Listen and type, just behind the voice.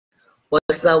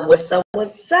What's up? What's up?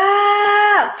 What's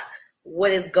up?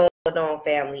 What is going on,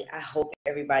 family? I hope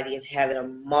everybody is having a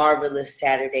marvelous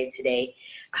Saturday today.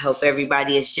 I hope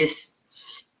everybody is just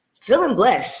feeling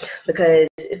blessed because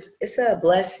it's a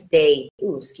blessed day.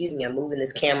 Ooh, excuse me, I'm moving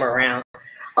this camera around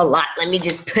a lot. Let me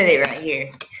just put it right here.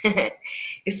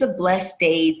 It's a blessed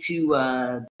day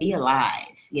to be alive.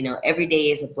 You know, every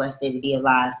day is a blessed day to be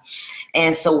alive.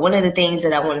 And so one of the things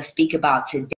that I want to speak about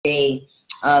today,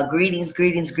 greetings,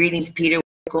 Peter,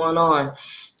 what's going on,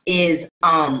 is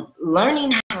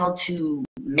learning how to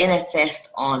manifest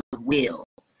on will.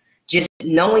 Just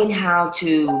knowing how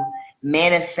to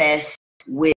manifest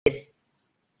with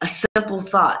a simple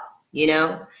thought, you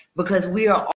know, because we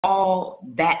are all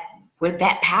we're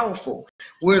that powerful.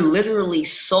 We're literally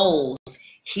souls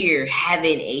here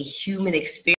having a human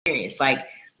experience. Like,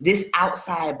 this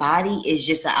outside body is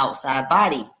just an outside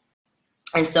body.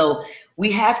 And so we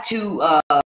have to,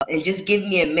 and just give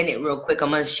me a minute real quick. I'm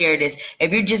going to share this.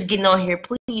 If you're just getting on here,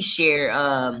 please share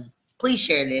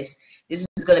this. This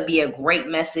is going to be a great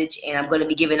message, and I'm going to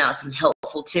be giving out some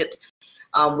helpful tips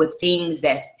with things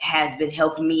that has been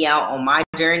helping me out on my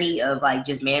journey of like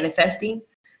just manifesting.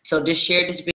 So just share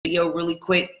this video really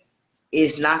quick.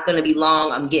 It's not going to be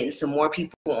long. I'm getting some more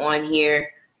people on here.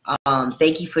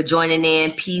 Thank you for joining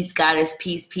in. Peace, goddess,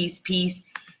 peace, peace, peace.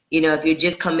 You know, if you're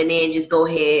just coming in, just go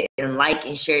ahead and like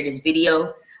and share this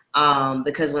video,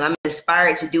 because when I'm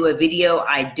inspired to do a video,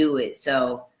 I do it.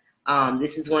 So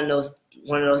this is one of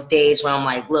those days where I'm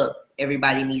like, look,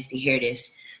 everybody needs to hear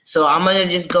this. So I'm gonna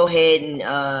just go ahead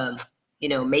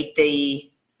and make the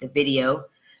video.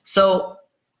 So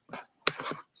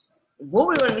what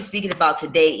we're going to be speaking about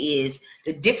today is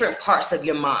the different parts of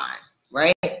your mind,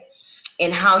 right?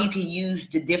 And how you can use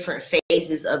the different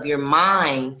phases of your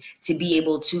mind to be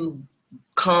able to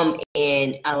come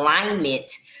in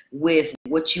alignment with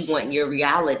what you want in your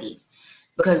reality.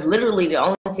 Because literally the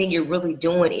only thing you're really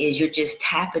doing is you're just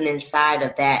tapping inside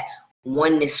of that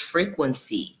oneness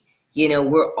frequency. You know,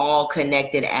 we're all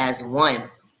connected as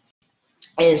one.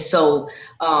 And so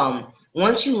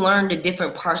once you learn the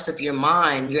different parts of your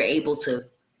mind, you're able to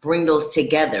bring those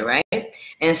together, right?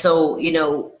 And so, you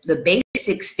know, the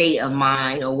basic state of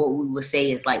mind, or what we would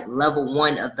say is like level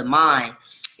 1 of the mind,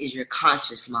 is your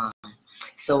conscious mind.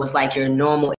 So it's like your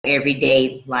normal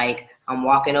everyday, like, I'm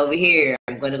walking over here,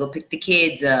 I'm going to go pick the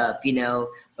kids up, you know,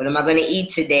 what am I going to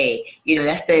eat today? You know,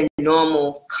 that's the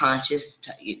normal conscious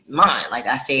mind. Like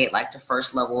I said, like the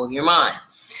first level of your mind.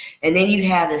 And then you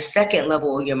have the second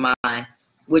level of your mind,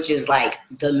 which is like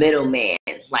the middleman,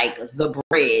 like the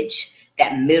bridge,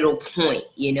 that middle point,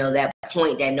 you know, that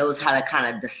point that knows how to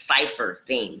kind of decipher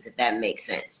things, if that makes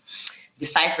sense.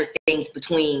 Decipher things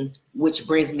between, which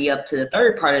brings me up to the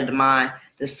third part of the mind,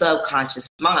 the subconscious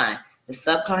mind. The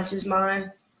subconscious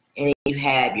mind, and then you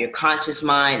have your conscious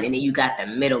mind, and then you got the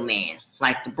middleman,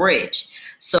 like the bridge.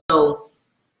 So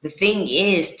the thing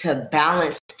is to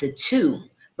balance the two.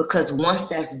 Because once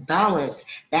that's balanced,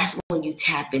 that's when you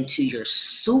tap into your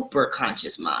super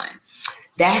conscious mind.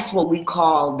 That's what we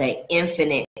call the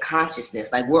infinite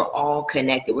consciousness. Like, we're all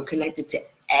connected. We're connected to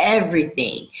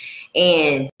everything.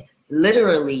 And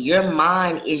literally, your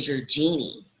mind is your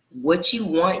genie. What you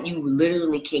want, you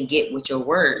literally can get with your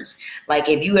words. Like,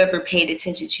 if you ever paid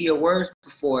attention to your words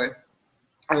before,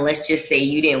 and let's just say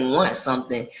you didn't want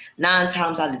something, 9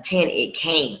 times out of 10, it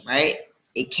came, right?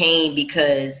 It came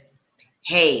because,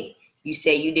 hey, you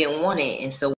said you didn't want it.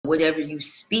 And so whatever you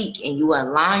speak and you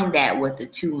align that with the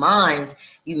two minds,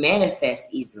 you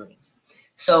manifest easily.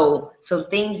 So some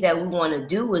things that we want to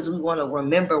do is we want to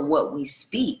remember what we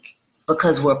speak,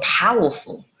 because we're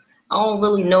powerful. I don't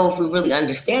really know if we really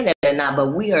understand that or not, but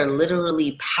we are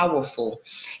literally powerful.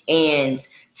 And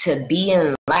to be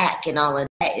in lack and all of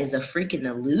that is a freaking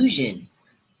illusion.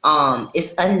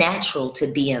 It's unnatural to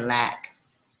be in lack.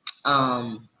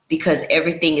 Because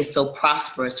everything is so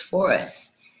prosperous for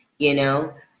us, you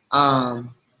know.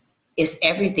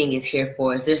 Everything is here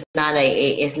for us. It's not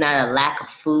a lack of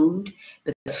food,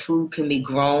 because food can be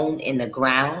grown in the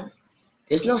ground.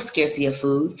 There's no scarcity of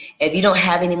food. If you don't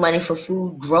have any money for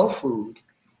food, grow food.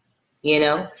 You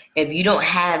know, if you don't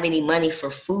have any money for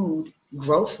food,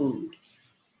 grow food.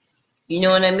 You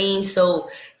know what I mean? So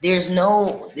there's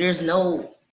no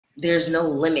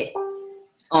limit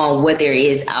on what there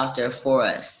is out there for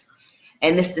us.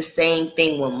 And it's the same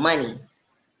thing with money.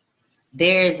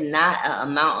 There is not an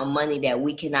amount of money that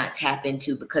we cannot tap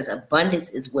into, because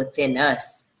abundance is within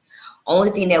us.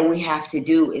 Only thing that we have to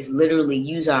do is literally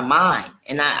use our mind.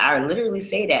 And I literally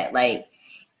say that, like,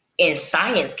 and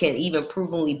science can even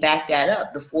provably back that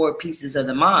up, the 4 pieces of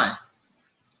the mind.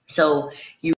 So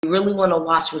you really want to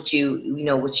watch what you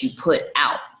put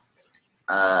out.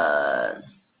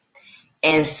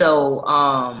 And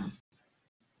so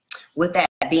with that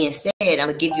being said, I'm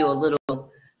gonna give you a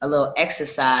little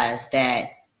exercise that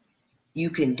you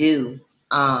can do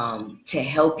to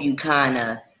help you kind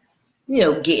of,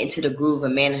 get into the groove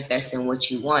of manifesting what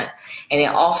you want. And it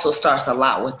also starts a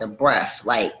lot with the breath.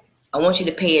 Like, I want you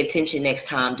to pay attention next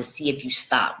time to see if you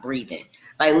stop breathing.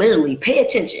 Like, literally pay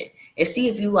attention and see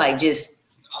if you like just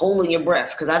holding your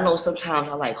breath. Because I know sometimes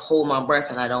I like hold my breath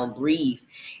and I don't breathe.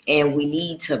 And we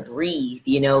need to breathe,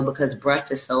 because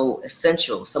breath is so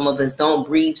essential. Some of us don't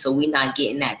breathe, so we're not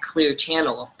getting that clear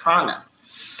channel of prana.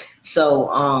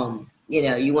 So,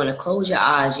 you want to close your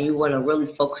eyes and you want to really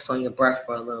focus on your breath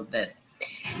for a little bit.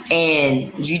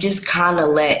 And you just kind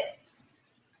of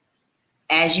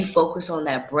as you focus on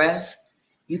that breath,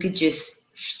 you could just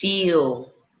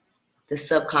feel the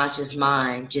subconscious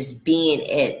mind just being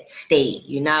at state.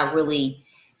 You're not really,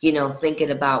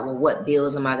 thinking about, well, what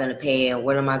bills am I going to pay and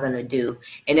what am I going to do?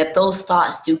 And if those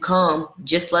thoughts do come,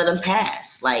 just let them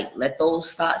pass. Like, let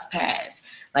those thoughts pass.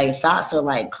 Like, thoughts are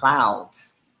like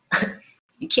clouds.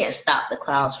 You can't stop the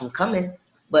clouds from coming,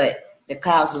 but the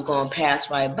clouds is going to pass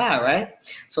right by, right?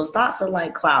 So thoughts are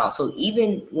like clouds. So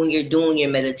even when you're doing your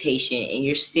meditation and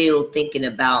you're still thinking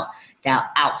about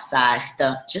that outside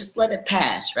stuff, just let it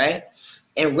pass, right?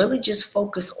 And really just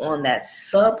focus on that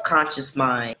subconscious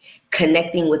mind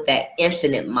connecting with that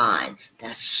infinite mind,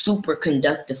 that super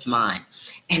conductive mind.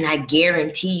 And I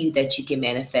guarantee you that you can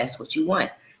manifest what you want.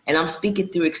 And I'm speaking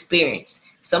through experience.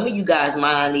 Some of you guys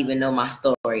might not even know my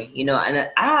story, and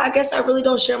I guess I really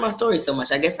don't share my story so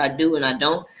much. I guess I do and I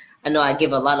don't. I know I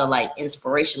give a lot of like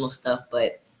inspirational stuff,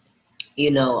 but,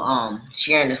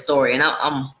 sharing the story. And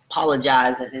I'm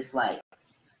apologize if it's like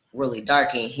really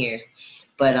dark in here,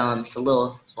 but it's a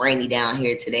little rainy down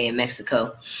here today in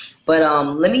Mexico. But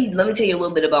let me tell you a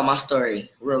little bit about my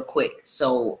story real quick,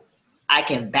 so I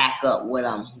can back up what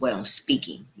I'm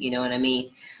speaking. You know what I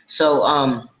mean?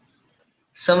 So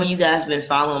some of you guys have been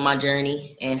following my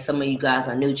journey, and some of you guys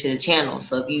are new to the channel.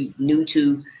 So if you're new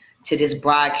to this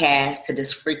broadcast, to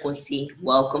this frequency,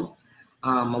 welcome.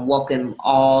 I'm welcoming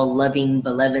all loving,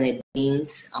 benevolent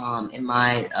beings in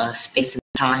my space and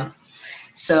time.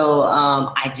 So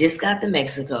I just got to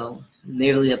Mexico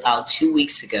literally about 2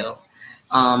 weeks ago.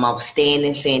 I was staying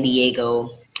in San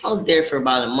Diego. I was there for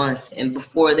about a month. And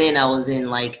before then, I was in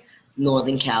like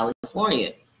Northern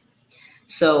California.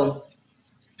 So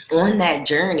on that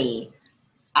journey,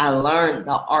 I learned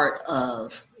the art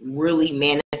of really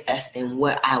manifesting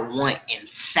what I want and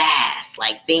fast.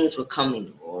 Like, things were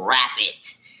coming rapid.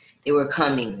 They were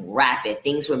coming rapid.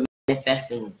 Things were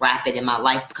manifesting rapid in my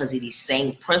life because of these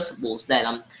same principles that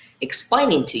I'm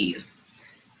explaining to you.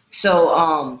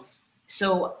 So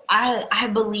I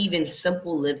believe in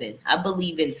simple living. I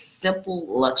believe in simple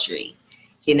luxury,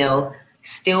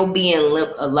 still being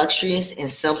luxurious and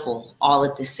simple all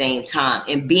at the same time,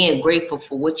 and being grateful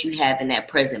for what you have in that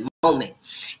present moment,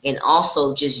 and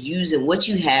also just using what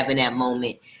you have in that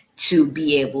moment to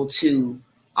be able to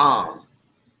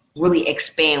really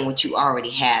expand what you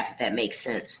already have, if that makes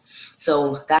sense.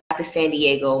 So got to San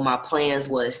Diego. My plans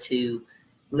was to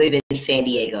live in San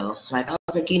Diego. Like, I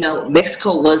was like,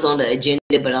 Mexico was on the agenda,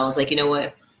 but I was like, you know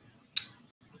what?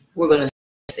 We're going to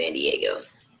San Diego.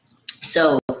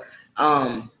 So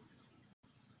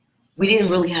we didn't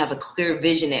really have a clear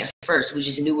vision at first. We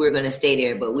just knew we were going to stay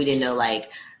there, but we didn't know,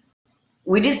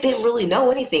 we just didn't really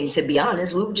know anything, to be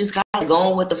honest. We were just kind of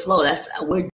going with the flow.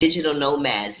 We're digital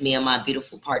nomads, me and my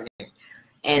beautiful partner.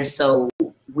 And so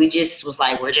we just was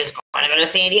like, we're just going to go to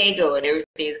San Diego and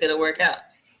everything's going to work out.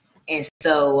 And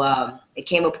so it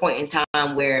came a point in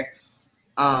time where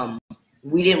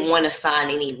we didn't want to sign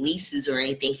any leases or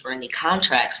anything for any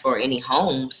contracts for any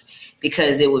homes,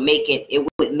 because it wouldn't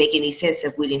make any sense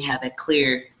if we didn't have a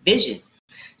clear vision.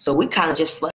 So we kind of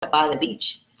just slept by the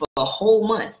beach for a whole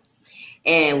month.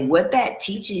 And what that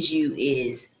teaches you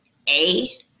is,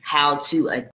 A, how to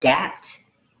adapt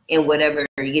in whatever,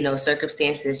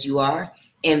 circumstances you are,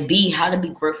 and B, how to be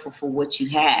grateful for what you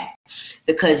had.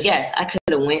 Because yes, I could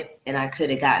have went and I could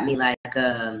have got me like,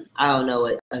 I don't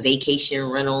know, a vacation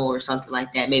rental or something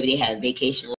like that. Maybe they had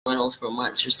vacation rentals for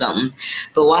months or something.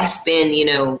 But why spend,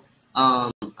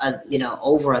 over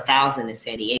 $1,000 in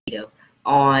San Diego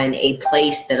on a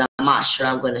place that I'm not sure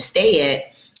I'm going to stay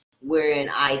at, wherein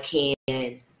I can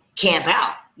camp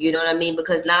out? You know what I mean?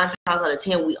 Because 9 times out of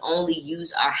 10, we only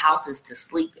use our houses to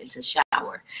sleep and to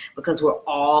shower, because we're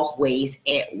always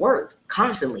at work,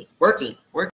 constantly working,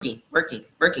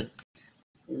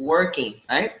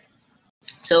 right?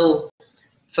 So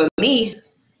for me,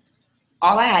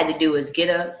 all I had to do was get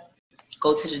up,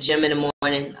 go to the gym in the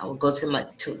morning. I would go to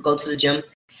the gym,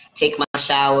 take my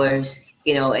showers,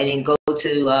 you know, and then go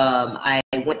to, I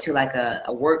went to like a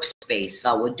workspace. So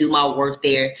I would do my work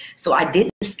there. So I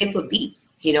didn't skip a beat.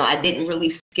 You know, I didn't really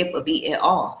skip a beat at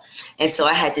all. And so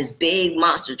I had this big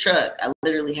monster truck. I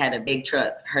literally had a big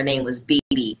truck. Her name was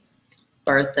BB,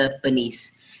 Bertha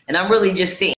Benice. And I'm really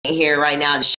just sitting here right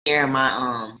now to share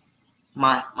my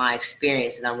my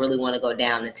experience, and I really want to go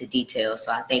down into detail.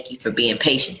 So I thank you for being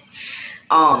patient.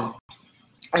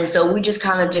 And so we just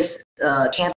kind of just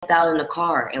camped out in the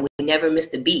car, and we never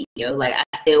missed a beat. You know, like I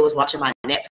still was watching my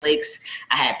Netflix.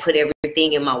 I had put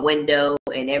everything in my window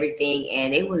and everything,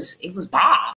 and it was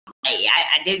bomb. Like,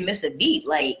 I didn't miss a beat.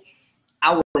 Like,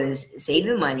 I was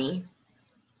saving money,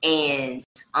 and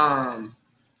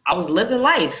I was living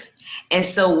life. And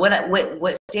so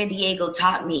what San Diego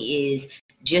taught me is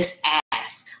just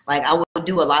ask. Like, I would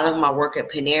do a lot of my work at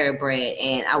Panera Bread,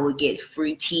 and I would get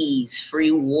free teas,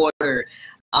 free water.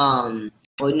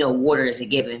 Well, no, water is a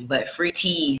given, but free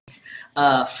teas,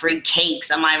 free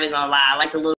cakes. I'm not even gonna lie. I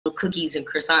like the little cookies and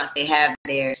croissants they have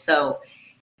there. So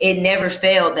it never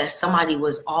failed that somebody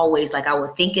was always like, I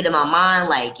would think it in my mind,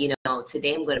 like, you know,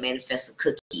 today I'm going to manifest a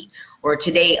cookie, or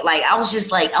today, like, I was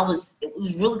just like, it was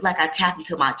really like I tapped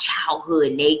into my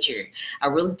childhood nature. I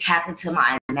really tapped into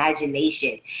my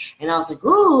imagination, and I was like,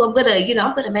 ooh, I'm going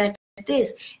to manifest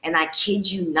this. And I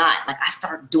kid you not, like, I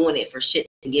started doing it for shits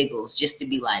and giggles, just to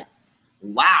be like,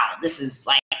 wow, this is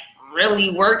like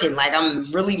really working. Like,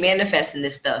 I'm really manifesting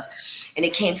this stuff. And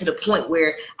it came to the point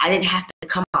where I didn't have to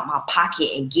come out my pocket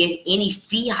and give any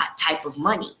fiat type of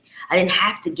money. I didn't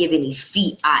have to give any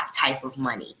fiat type of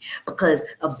money, because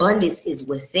abundance is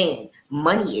within.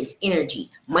 Money is energy.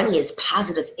 Money is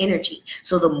positive energy.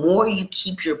 So the more you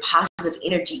keep your positive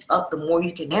energy up, the more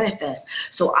you can manifest.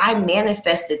 So I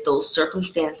manifested those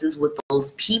circumstances with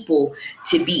those people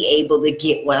to be able to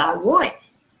get what I want.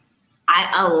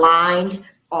 I aligned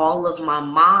all of my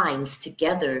minds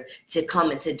together to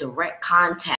come into direct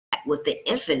contact with the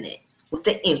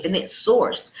infinite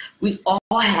source. We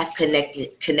all have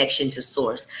connection to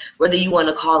source, whether you want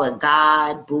to call it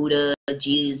God, Buddha,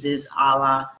 Jesus,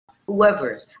 Allah,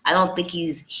 whoever. I don't think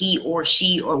he or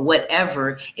she or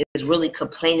whatever is really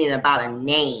complaining about a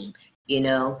name, you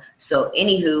know. So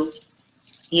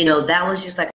anywho, you know, that was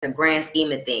just like a grand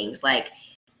scheme of things. Like,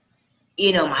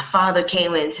 you know, my father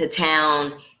came into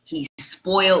town. He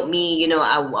spoiled me, you know.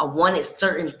 I wanted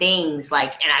certain things,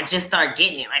 like, and I just started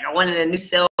getting it. Like, I wanted a new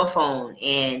cell phone,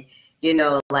 and, you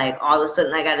know, like, all of a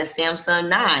sudden I got a Samsung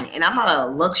 9, and I'm not a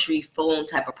luxury phone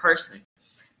type of person.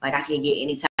 Like, I can get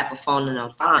any type of phone and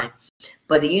I'm fine.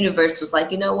 But the universe was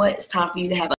like, you know what? It's time for you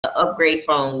to have an upgrade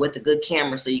phone with a good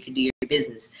camera so you can do your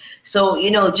business. So,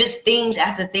 you know, just things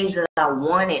after things that I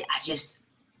wanted, I just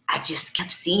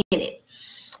kept seeing it.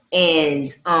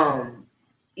 And,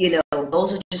 you know,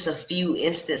 those are just a few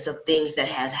instances of things that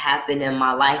has happened in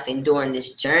my life and during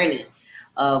this journey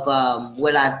of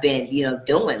what I've been, you know,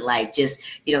 doing. Like, just,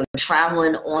 you know,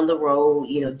 traveling on the road,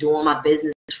 you know, doing my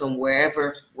business from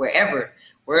wherever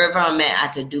I'm at, I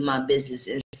could do my business.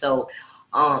 And so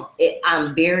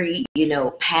I'm very, you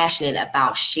know, passionate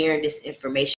about sharing this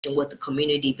information with the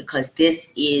community, because this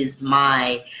is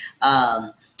my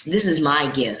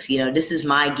gift. You know, this is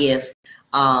my gift.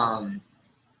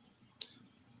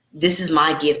 This is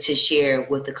my gift to share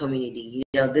with the community.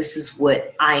 You know, this is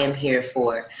what I am here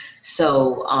for.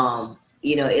 So,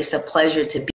 you know, it's a pleasure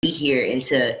to be here and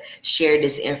to share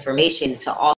this information,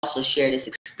 to also share this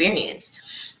experience.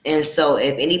 And so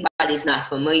if anybody's not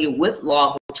familiar with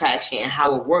law of attraction and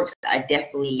how it works, I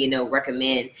definitely, you know,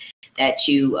 recommend that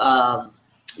you,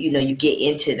 you know, you get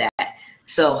into that.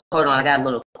 So hold on, I got a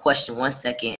little question. 1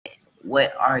 second.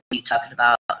 What are you talking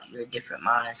about? Your different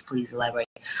minds. Please elaborate.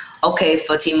 Okay,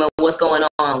 Fatima, what's going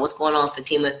on? What's going on,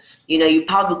 Fatima? You know, you're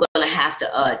probably going to have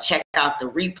to check out the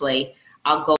replay.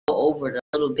 I'll go over it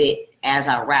a little bit as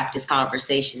I wrap this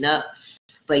conversation up.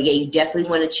 But yeah, you definitely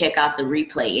want to check out the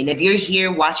replay. And if you're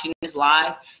here watching this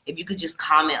live, if you could just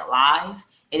comment live.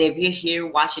 And if you're here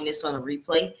watching this on a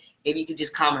replay, if you could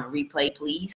just comment replay,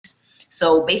 please.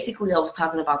 So basically, I was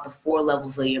talking about the 4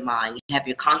 levels of your mind. You have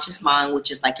your conscious mind, which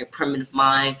is like your primitive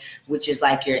mind, which is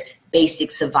like your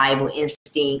basic survival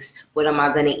instincts. What am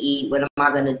I going to eat? What am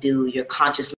I going to do? Your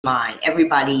conscious mind.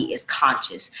 Everybody is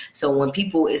conscious. So when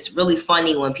people, it's really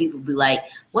funny when people be like,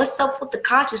 what's up with the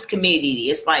conscious community?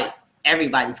 It's like,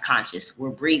 everybody's conscious. We're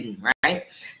breathing, right?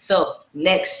 So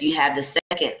next, you have the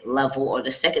second level, or the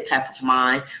second type of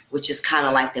mind, which is kind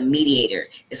of like the mediator.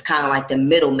 It's kind of like the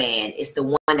middleman. It's the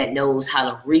one that knows how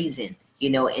to reason,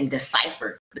 you know, and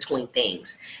decipher between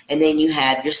things. And then you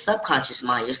have your subconscious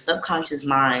mind. Your subconscious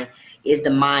mind is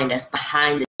the mind that's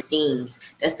behind the things.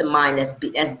 That's the mind that's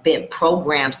been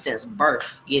programmed since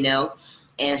birth, you know.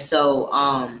 And so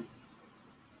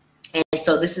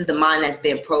this is the mind that's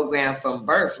been programmed from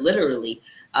birth, literally.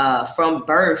 From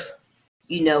birth,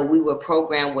 you know, we were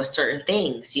programmed with certain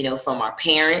things, you know, from our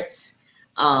parents,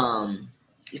 from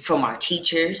our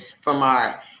teachers, from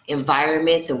our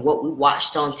environments and what we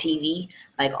watched on TV.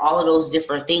 Like all of those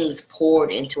different things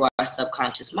poured into our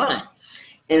subconscious mind.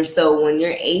 And so when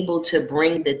you're able to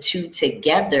bring the two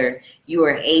together, you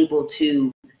are able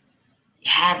to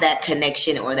have that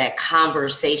connection or that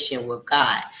conversation with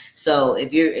God. So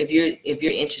if you're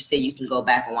interested, you can go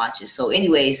back and watch it. So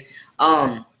anyways,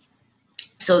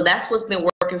 so that's what's been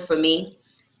working for me.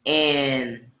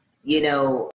 And you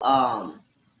know,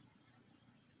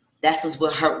 that's what's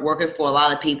been working for a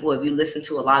lot of people. If you listen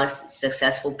to a lot of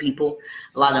successful people,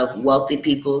 a lot of wealthy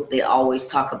people, they always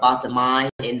talk about the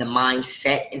mind and the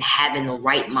mindset and having the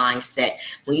right mindset.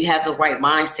 When you have the right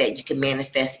mindset, you can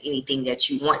manifest anything that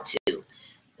you want to.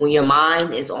 When your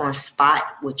mind is on spot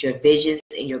with your visions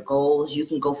and your goals, you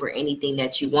can go for anything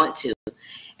that you want to.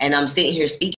 And I'm sitting here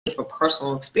speaking from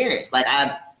personal experience. Like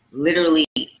I literally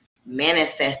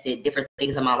manifested different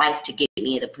things in my life to get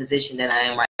me in the position that I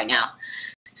am right now.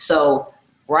 So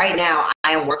right now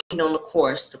I am working on the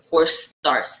course. The course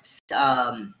starts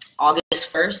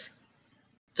August 1st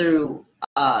through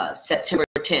September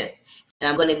 10th. And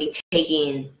I'm going to be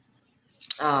taking,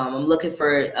 I'm looking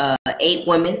for 8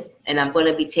 women, and I'm going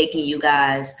to be taking you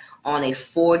guys on a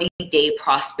 40-day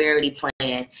prosperity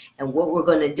plan. And what we're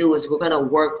going to do is we're going to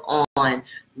work on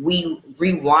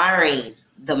rewiring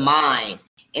the mind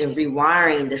and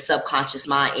rewiring the subconscious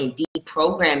mind and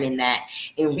deprogramming that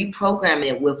and reprogramming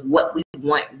it with what we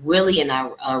want really in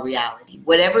our reality.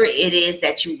 Whatever it is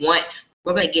that you want,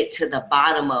 we're going to get to the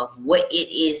bottom of what it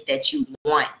is that you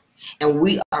want. And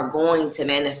we are going to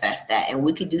manifest that. And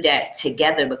we could do that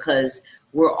together because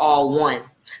we're all one.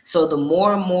 So the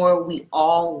more and more we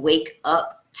all wake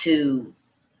up to,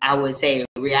 I would say,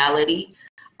 reality,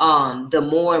 the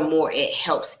more and more it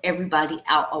helps everybody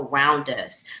out around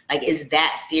us. Like, it's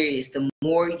that serious. The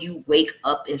more you wake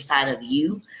up inside of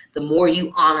you, the more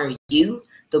you honor you,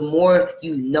 the more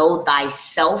you know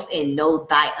thyself and know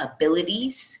thy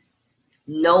abilities.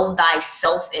 Know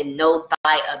thyself and know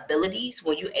thy abilities.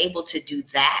 When you're able to do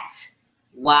that,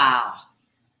 wow.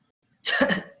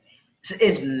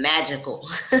 It's magical.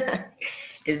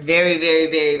 It's very, very,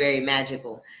 very, very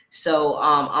magical. So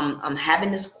I'm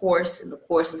having this course, and the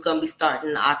course is going to be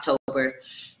starting in October.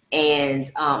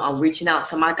 And I'm reaching out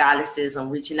to my goddesses. I'm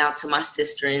reaching out to my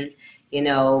sisterin, you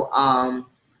know,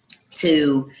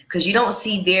 because you don't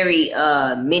see very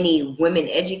many women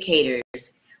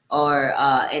educators, or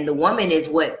and the woman is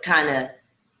what kind of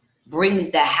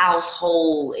brings the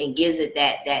household and gives it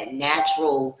that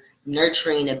natural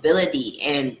nurturing ability,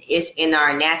 and it's in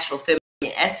our natural feminine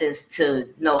essence to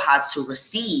know how to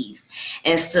receive.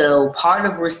 And so part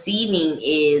of receiving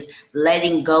is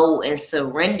letting go and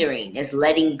surrendering. It's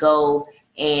letting go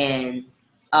and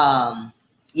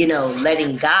you know,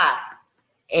 letting God.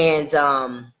 And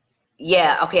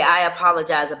yeah, okay, I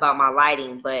apologize about my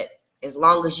lighting, but as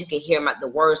long as you can hear the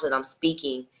words that I'm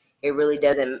speaking, it really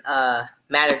doesn't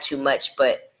matter too much.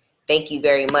 But thank you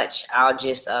very much. I'll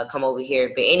just come over here.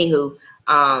 But anywho,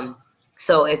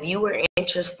 so if you were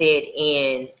interested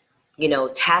in, you know,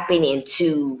 tapping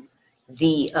into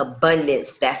the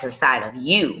abundance that's inside of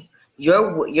you,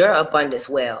 your abundance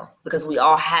well, because we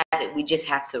all have it. We just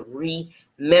have to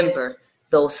remember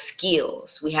those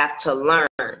skills. We have to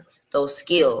learn those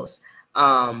skills.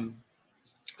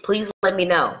 Please let me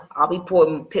know. I'll be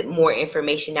putting more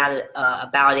information out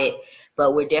about it,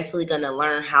 but we're definitely going to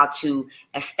learn how to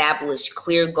establish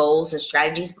clear goals and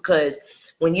strategies, because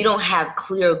when you don't have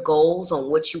clear goals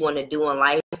on what you want to do in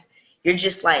life, you're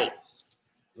just like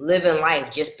living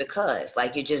life just because.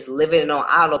 Like, you're just living on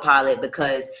autopilot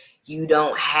because you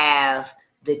don't have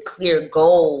the clear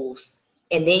goals,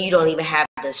 and then you don't even have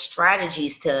the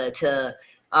strategies to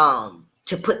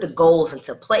put the goals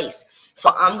into place. So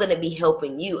I'm going to be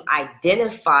helping you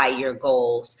identify your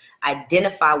goals,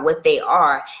 identify what they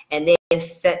are, and then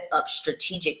set up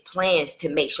strategic plans to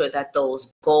make sure that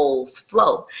those goals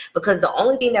flow. Because the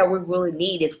only thing that we really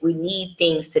need is we need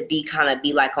things to be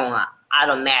like on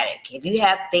automatic. If you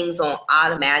have things on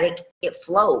automatic, it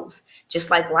flows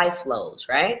just like life flows,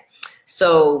 right?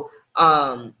 So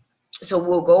so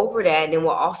we'll go over that, and then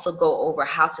we'll also go over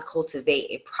how to cultivate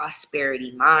a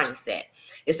prosperity mindset.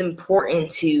 It's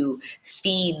important to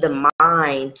feed the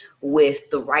mind with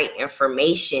the right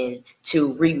information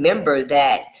to remember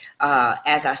that,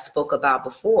 as I spoke about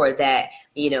before, that,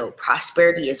 you know,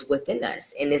 prosperity is within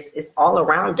us and it's all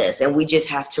around us. And we just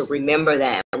have to remember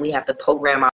that. We have to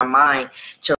program our mind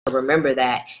to remember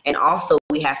that. And also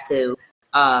we have to,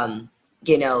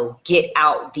 you know, get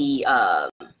out the,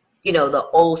 you know, the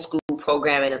old school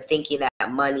programming of thinking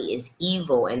that money is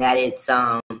evil and that it's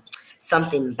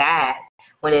something bad,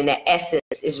 when in the essence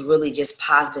is really just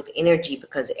positive energy,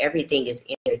 because everything is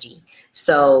energy.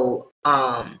 So,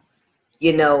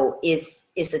 you know,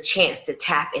 it's a chance to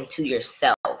tap into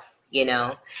yourself, you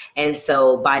know. And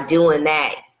so by doing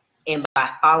that and by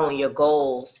following your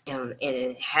goals and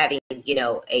having, you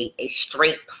know, a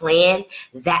straight plan,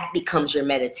 that becomes your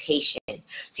meditation.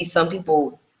 See, some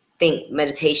people think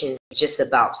meditation is just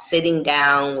about sitting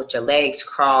down with your legs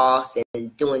crossed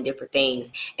and doing different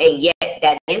things. And yet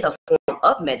that is a form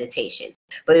of meditation.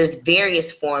 But there's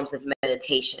various forms of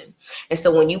meditation. And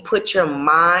so when you put your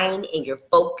mind and your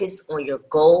focus on your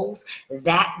goals,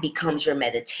 that becomes your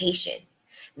meditation.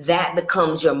 That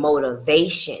becomes your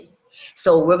motivation.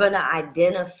 So we're going to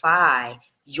identify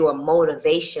your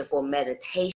motivation for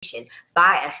meditation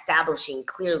by establishing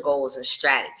clear goals and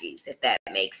strategies, if that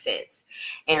makes sense.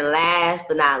 And last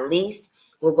but not least,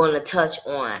 we're going to touch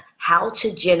on how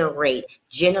to generate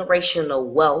generational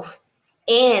wealth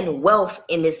and wealth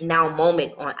in this now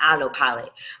moment on autopilot.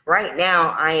 Right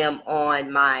now, I am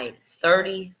on my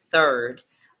 33rd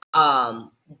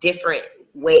different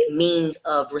means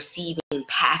of receiving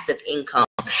passive income.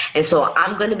 And so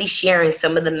I'm going to be sharing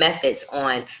some of the methods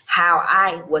on how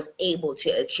I was able to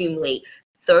accumulate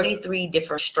 33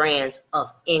 different strands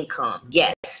of income.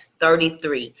 Yes,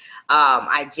 33.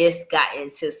 I just got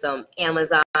into some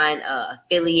Amazon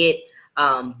affiliate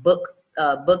book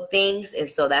things, and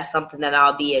so that's something that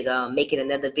I'll be making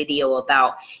another video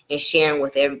about and sharing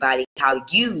with everybody how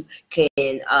you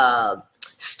can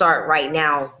start right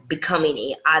now becoming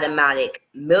an automatic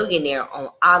millionaire on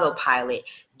autopilot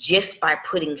just by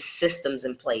putting systems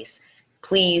in place.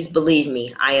 Please believe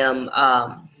me, I am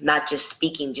not just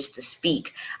speaking just to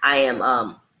speak. I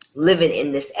am living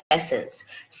in this essence.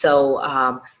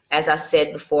 So as I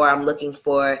said before, I'm looking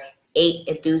for 8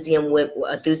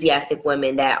 enthusiastic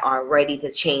women that are ready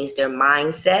to change their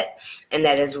mindset and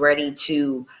that is ready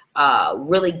to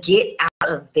really get out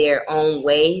of their own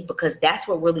way, because that's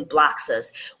what really blocks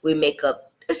us. We make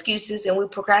up excuses and we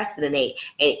procrastinate.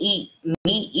 And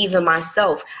even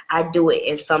myself, I do it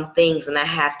in some things, and I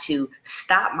have to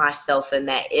stop myself in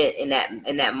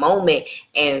that moment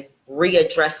and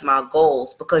readdress my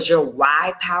goals. Because your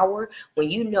why power, when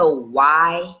you know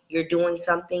why you're doing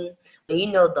something, when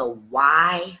you know the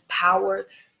why power,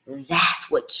 that's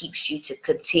what keeps you to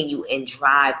continue and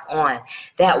drive on.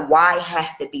 That why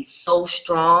has to be so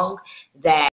strong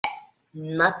that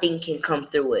nothing can come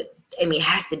through it. I mean, it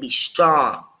has to be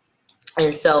strong.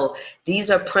 And so these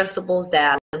are principles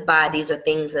that I live by. These are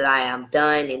things that I have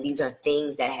done, and these are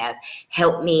things that have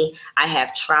helped me. I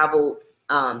have traveled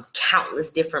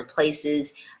countless different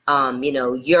places, you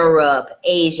know, Europe,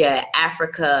 Asia,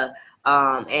 Africa,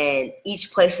 and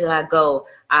each place that I go,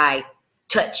 I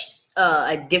touch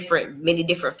many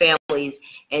different families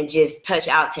and just touch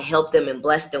out to help them and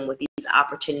bless them with these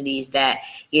opportunities that,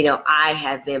 you know, I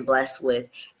have been blessed with.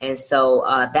 And so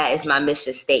that is my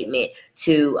mission statement,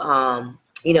 to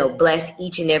you know, bless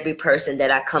each and every person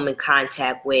that I come in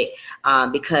contact with,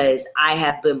 because I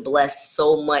have been blessed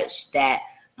so much that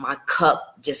my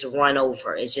cup just run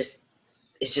over. It's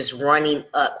just running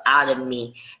up out of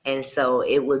me. And so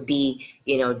it would be,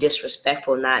 you know,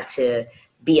 disrespectful not to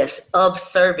be of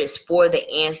service for the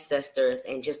ancestors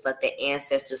and just let the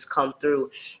ancestors come through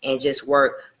and just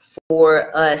work for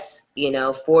us, you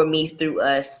know, for me, through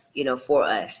us, you know, for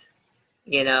us,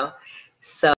 you know.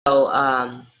 So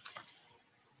I'm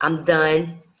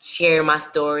done sharing my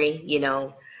story. You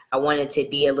know, I wanted to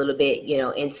be a little bit, you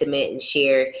know, intimate and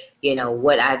share, you know,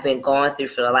 what I've been going through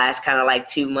for the last kind of like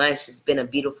 2 months. It's been a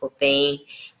beautiful thing.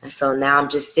 And so now I'm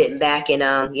just sitting back in,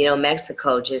 you know,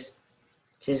 Mexico, just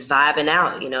vibing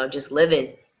out, you know, just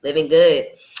living good.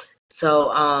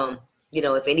 So, you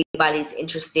know, if anybody's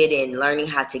interested in learning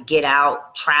how to get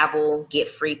out, travel, get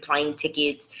free plane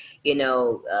tickets, you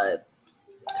know,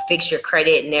 fix your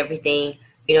credit and everything,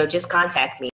 you know, just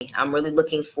contact me. I'm really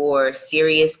looking for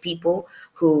serious people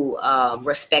who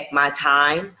respect my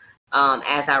time,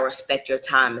 as I respect your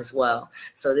time as well.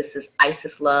 So this is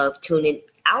Isis Love tuning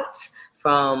out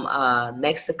from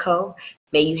Mexico.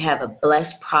 May you have a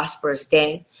blessed, prosperous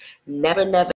day. Never,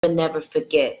 never, never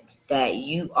forget that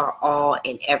you are all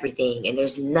and everything, and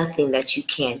there's nothing that you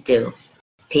can't do.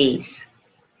 Peace.